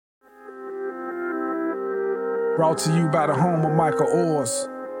Brought to you by the home of Michael Orrs.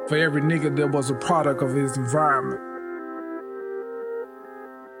 For every nigga that was a product of his environment.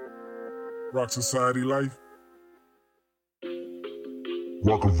 Rock Society life.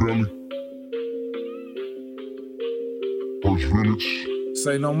 Rockavelli. First Village.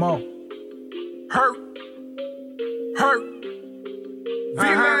 Say no more. Hurt.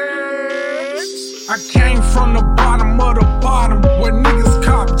 Village. I came from the bottom of the bottom, where niggas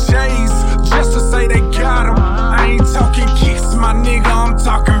cop J's just to say they got 'em. I ain't talking kicks, my nigga, I'm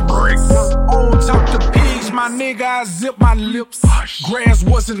talking bricks. On top the pigs, my nigga, I zip my lips. Grass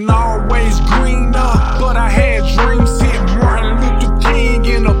wasn't always greener, but I had dreams. Hit Martin Luther King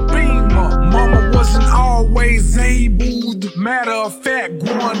in a Beamer. Mama wasn't always able. Matter of fact,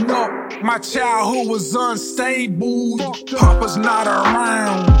 growing up, my childhood was unstable. Papa's not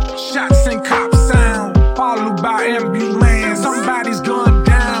around. Shots and cop sound, followed by ambulance. Somebody's gunned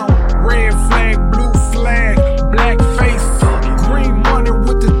down. Red flag, blue flag, black face. Green money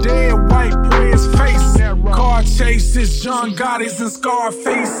with the dead white prayer's face. Car chases, John Gotti's and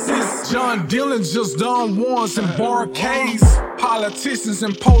Scarfaces. John Dillon just done ones and barcades. Politicians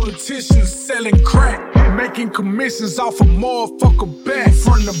and politicians selling crack, making commissions off a motherfucker back.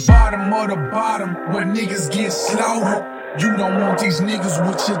 From the bottom of the bottom, where niggas get slaughtered. You don't want these niggas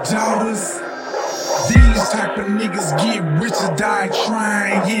with your daughters. These type of niggas get rich or die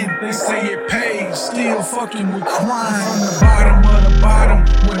trying. They say it pays, still fucking with crime. From the bottom of the bottom,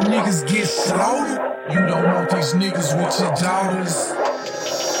 where niggas get slaughtered. You don't want these niggas with your daughters.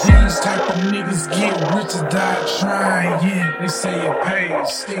 These type of niggas get rich or die trying. They say it pays,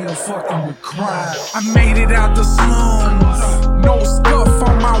 still fucking with crime. I made it out the slums, no scuff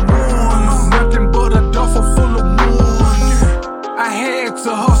on my ones. Nothing but a duffel full of wounds. I had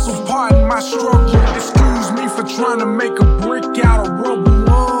to hustle, pardon my struggle. Excuse me for trying to make a brick out of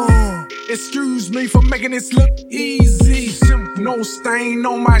rubber. Excuse me for making this look easy. No stain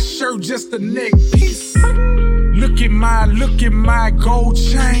on my shirt, just a neck piece. Look at my gold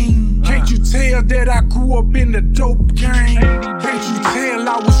chain. Can't you tell that I grew up in the dope game? Can't you tell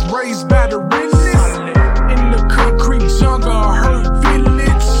I was raised by the realest? In the concrete jungle, a hurt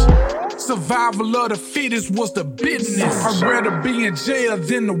village. Survival of the fittest was the business. I'd rather be in jail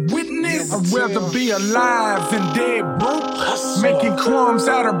than a witness. I'd rather be alive than dead broke. Making crumbs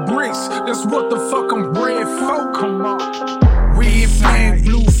out of bricks, that's what the fuck I'm bred for. Come on. Red flag,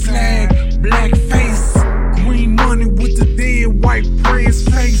 blue flag, black face. Green money with the dead white prayer's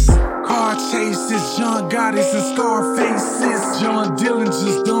face. Car chases, John Gotti's and Scarfaces. John Dillon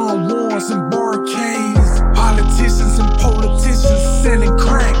just done wars and barcades. Politicians and politicians selling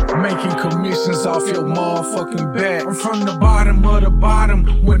crack, making commissions off your motherfucking back. I'm from the bottom of the bottom,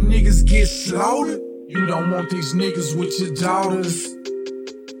 where niggas get slaughtered. You don't want these niggas with your daughters.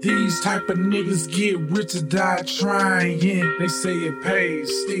 These type of niggas get rich or die trying. They say it pays,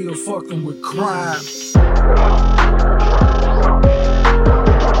 still fucking with crime.